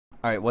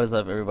Alright, what is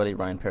up everybody,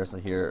 Ryan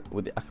Parasol here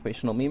with the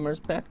Occupational Memers,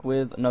 back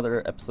with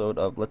another episode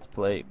of Let's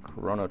Play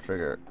Chrono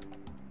Trigger.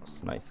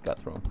 It's nice,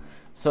 got thrown.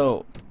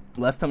 So,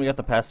 last time we got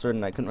the password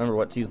and I couldn't remember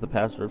what to use the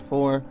password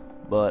for,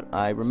 but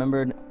I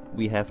remembered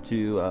we have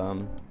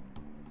to,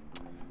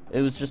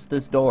 it was just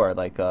this door,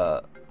 like,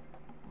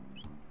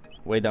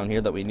 way down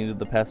here that we needed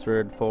the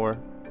password for,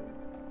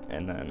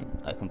 and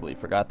then I completely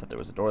forgot that there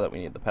was a door that we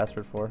needed the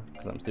password for,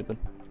 because I'm stupid.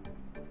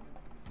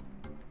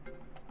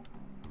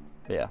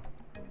 But yeah.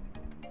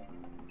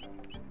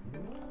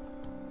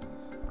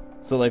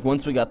 So like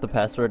once we got the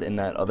password in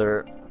that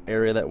other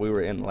area that we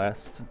were in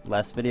last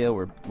video,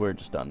 we're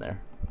just done there.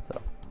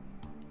 So,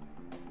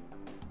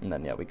 and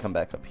then yeah, we come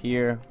back up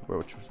here,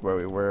 which was where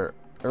we were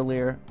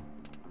earlier,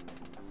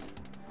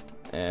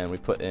 and we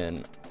put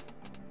in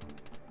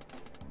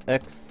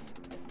X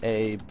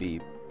A B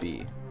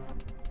B.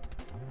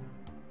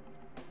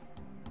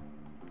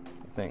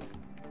 I think,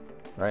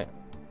 right?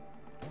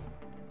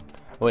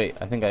 Wait,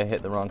 I think I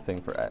hit the wrong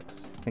thing for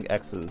X. I think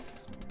X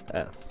is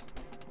S.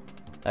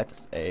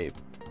 X A.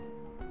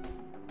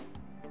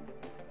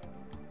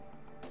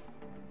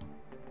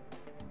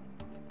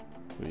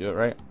 We do it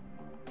right?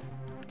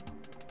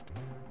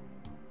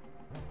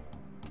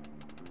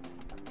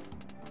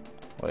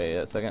 Wait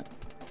a second.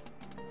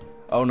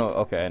 Oh no,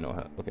 okay, I know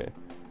how. Okay.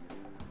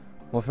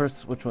 Well,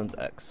 first, which one's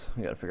X?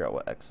 We gotta figure out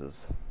what X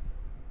is.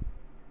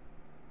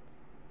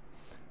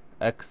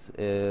 X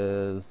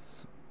is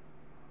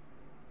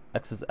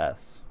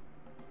S.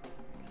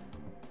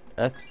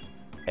 X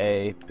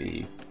A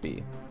B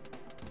B.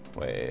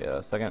 Wait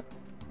a second.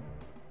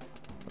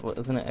 What,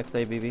 isn't it X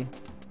A B B?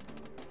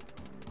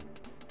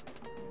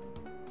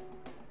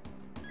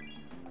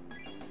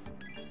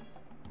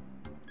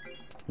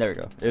 There we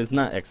go. It was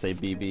not X A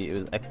B B. It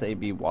was X A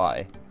B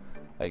Y.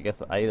 I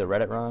guess I either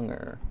read it wrong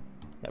or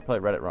yeah, I probably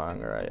read it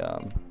wrong or I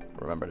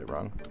remembered it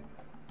wrong.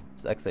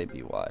 It's X A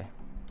B Y.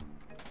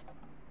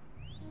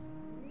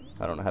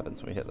 I don't know what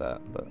happens when we hit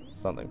that, but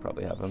something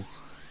probably happens.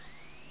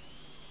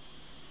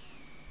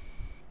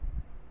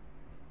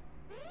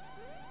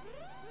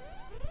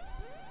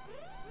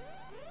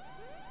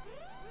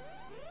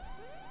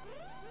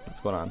 What's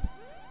going on?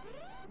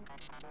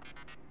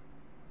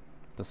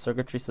 The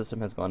circuitry system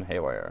has gone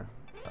haywire.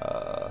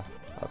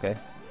 Okay.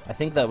 I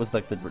think that was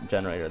like the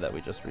generator that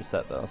we just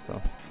reset though,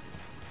 so.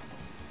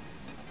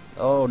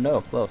 Oh no,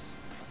 close.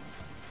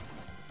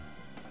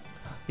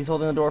 He's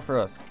holding the door for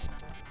us.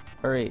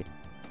 Hurry.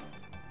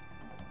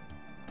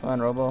 Come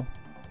on, Robo.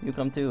 You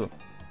come too.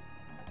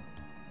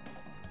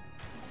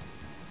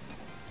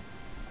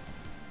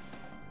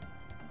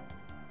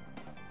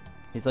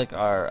 He's like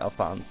our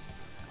Alphonse.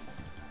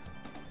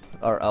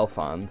 Our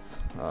Alphonse.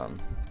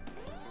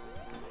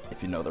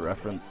 If you know the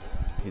reference.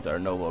 He's our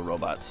noble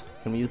robot.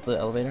 Can we use the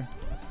elevator?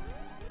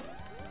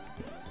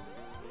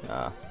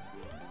 Nah.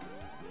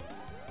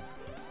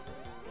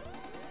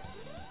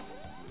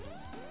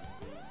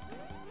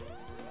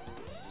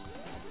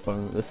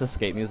 This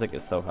escape music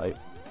is so hype.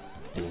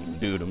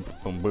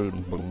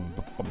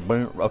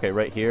 Okay,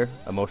 right here,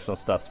 emotional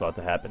stuff's about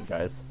to happen,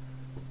 guys.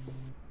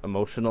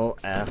 Emotional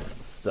ass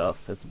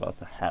stuff is about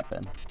to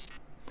happen.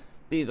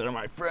 These are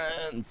my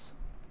friends.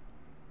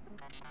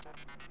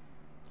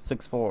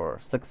 6'4",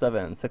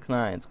 6'7",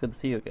 6'9". It's good to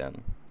see you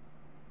again.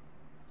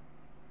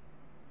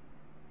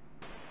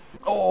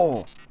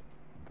 Oh!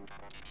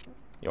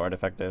 You are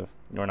defective.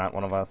 You're not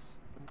one of us.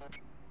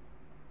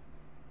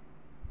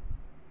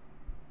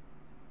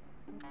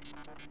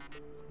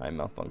 I'm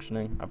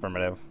malfunctioning.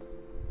 Affirmative.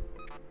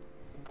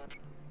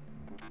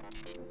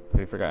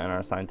 We've forgotten our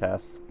assigned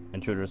tasks.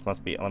 Intruders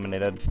must be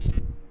eliminated.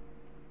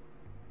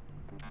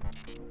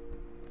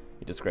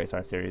 You disgrace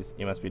our series.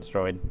 You must be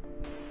destroyed.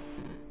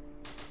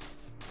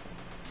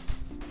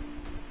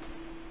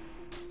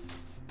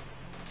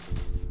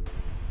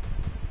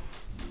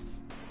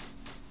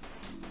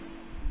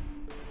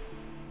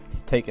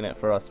 He's taking it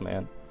for us,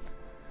 man.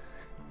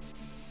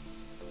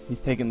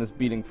 He's taking this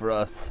beating for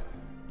us.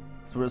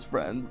 So we're his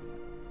friends.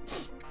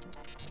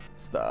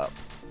 Stop.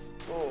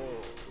 Oh.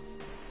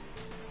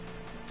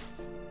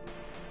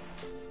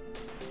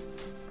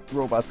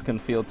 Robots can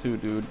feel too,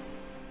 dude.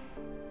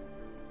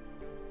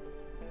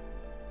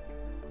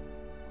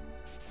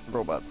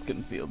 Robots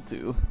can feel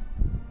too.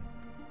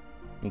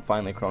 And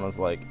finally Chrono's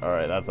like,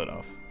 alright, that's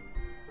enough.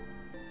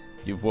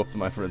 You've whooped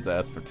my friend's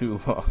ass for too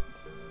long.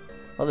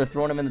 Oh, they're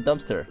throwing him in the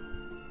dumpster.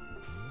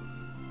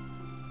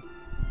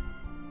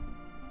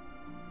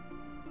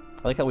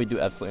 I like how we do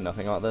absolutely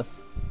nothing about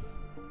this.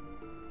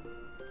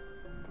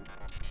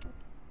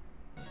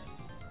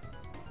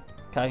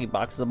 Kagi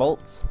boxes of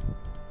bolts.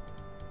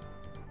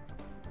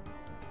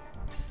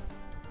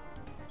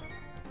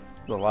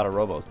 There's a lot of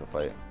Robos to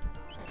fight.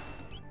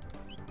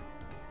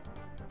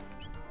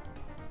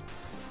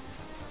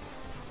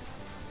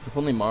 If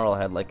only Marl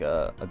had like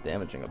a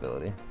damaging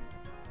ability.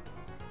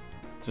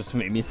 It's just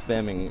me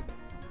spamming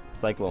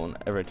Cyclone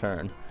every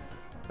turn,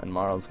 and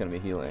Marl's gonna be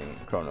healing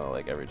Chrono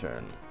like every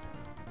turn.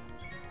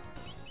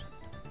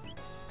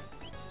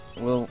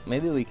 Well,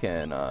 maybe we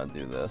can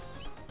do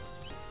this.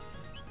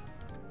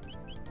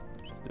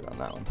 do it on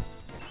that one.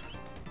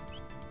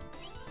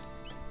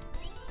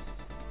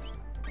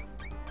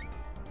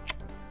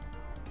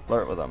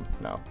 Flirt with them.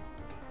 No.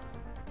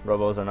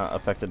 Robos are not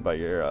affected by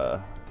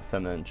your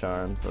feminine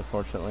charms,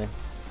 unfortunately.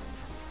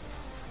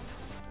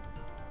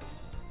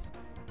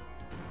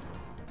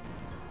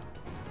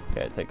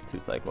 Okay, it takes 2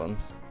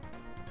 cyclones.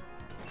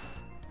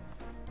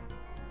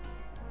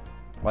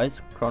 Why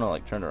is Chrono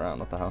like turned around?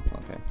 What the hell?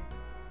 Okay.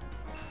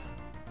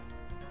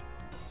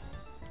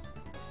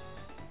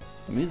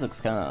 The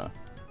music's kind of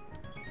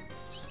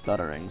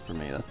stuttering for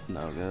me. That's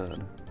no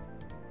good.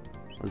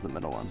 Where's the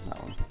middle one?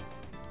 That one.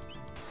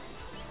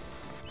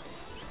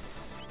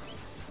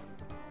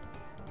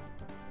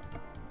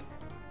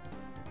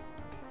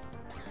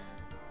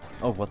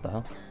 Oh, what the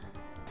hell?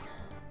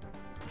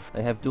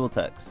 They have dual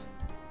techs.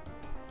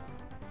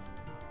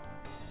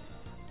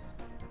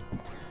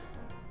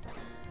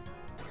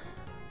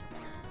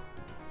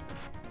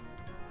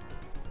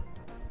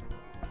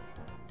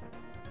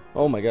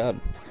 Oh my god.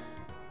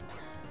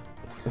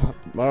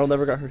 Marl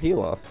never got her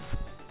heal off.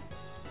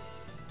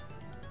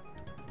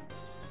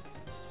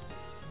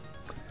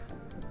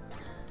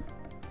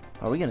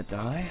 Are we gonna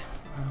die?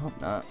 I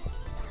hope not.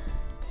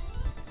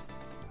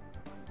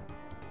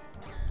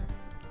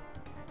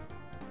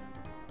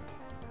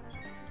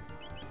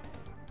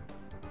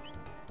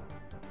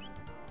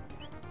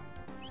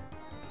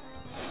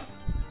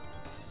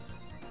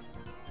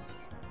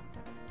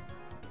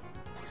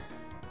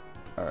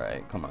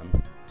 Alright, come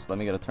on. Just let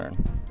me get a turn.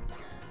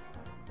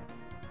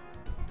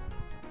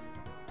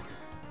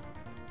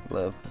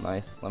 Live.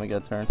 Nice. Let me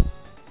get a turn.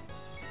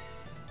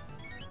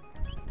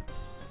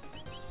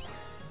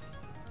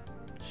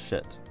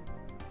 Shit.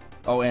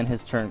 Oh, and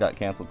his turn got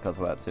canceled because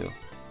of that, too.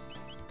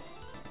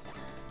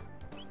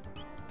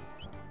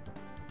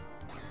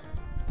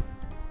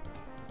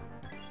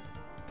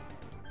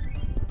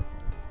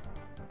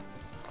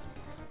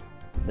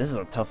 This is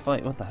a tough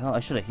fight. What the hell?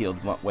 I should have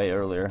healed way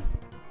earlier.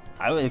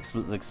 I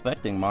was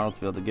expecting Marl to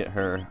be able to get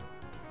her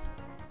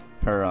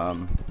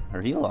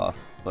heal off,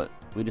 but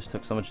we just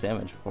took so much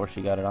damage before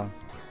she got it off.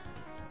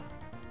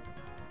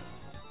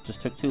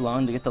 Just took too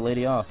long to get the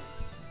lady off.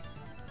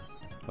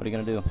 What are you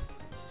gonna do?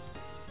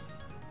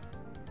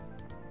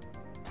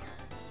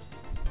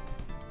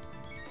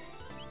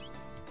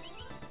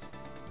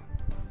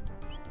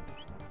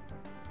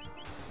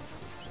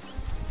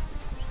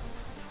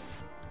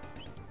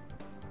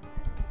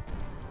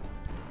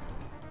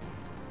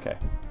 Okay.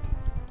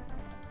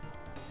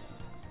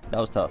 That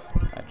was tough,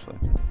 actually.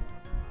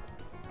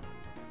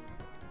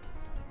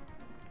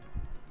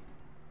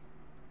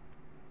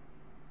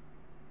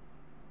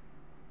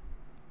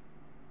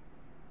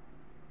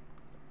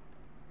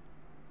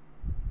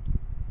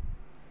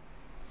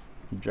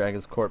 Drag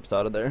his corpse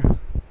out of there.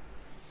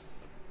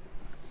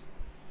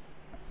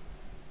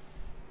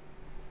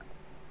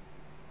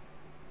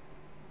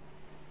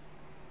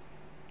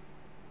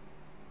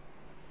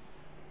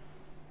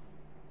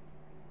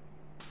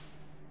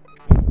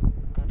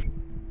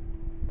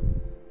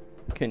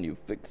 Can you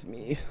fix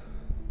me?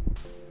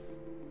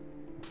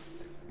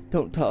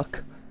 Don't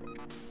talk.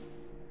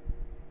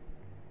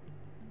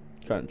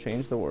 Trying to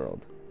change the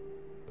world.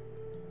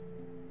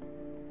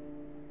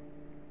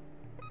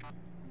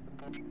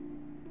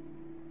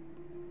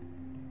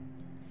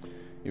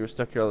 You were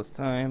stuck here all this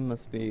time.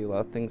 Must be a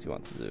lot of things you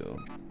want to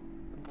do.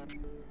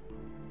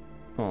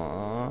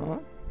 Aww.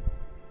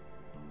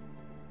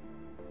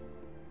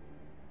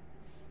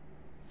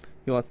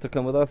 He wants to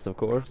come with us, of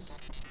course.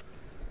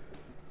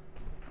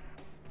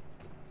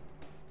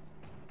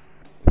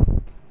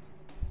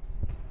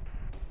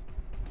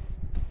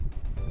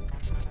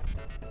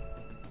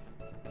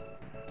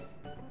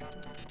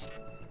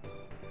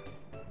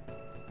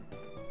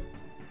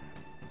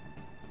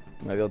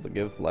 Might be able to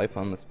give life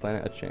on this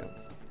planet a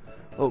chance.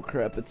 Oh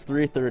crap, it's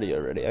 3:30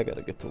 already. I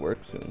gotta get to work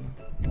soon.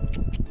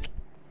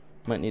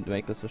 Might need to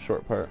make this a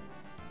short part.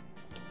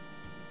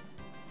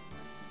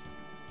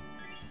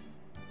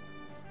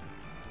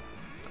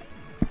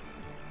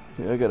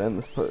 Yeah, I gotta end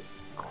this part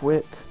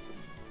quick.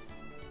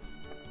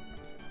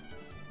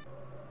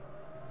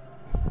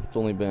 It's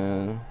only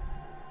been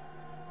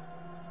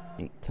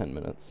 10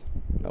 minutes.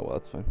 Oh well,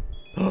 that's fine.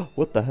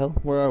 What the hell?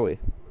 Where are we?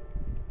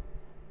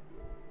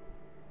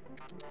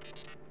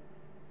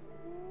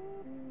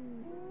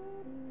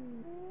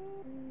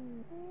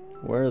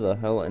 Where the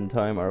hell in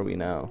time are we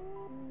now?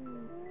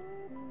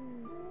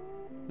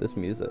 This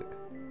music.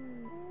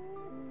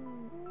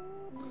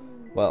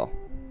 Well,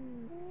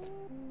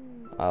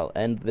 I'll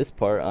end this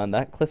part on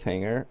that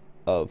cliffhanger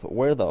of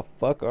where the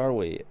fuck are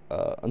we?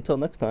 Until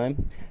next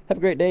time, have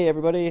a great day,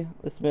 everybody.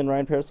 This has been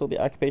Ryan Parasol, the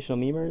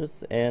Occupational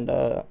Memers, and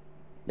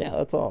yeah,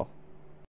 that's all.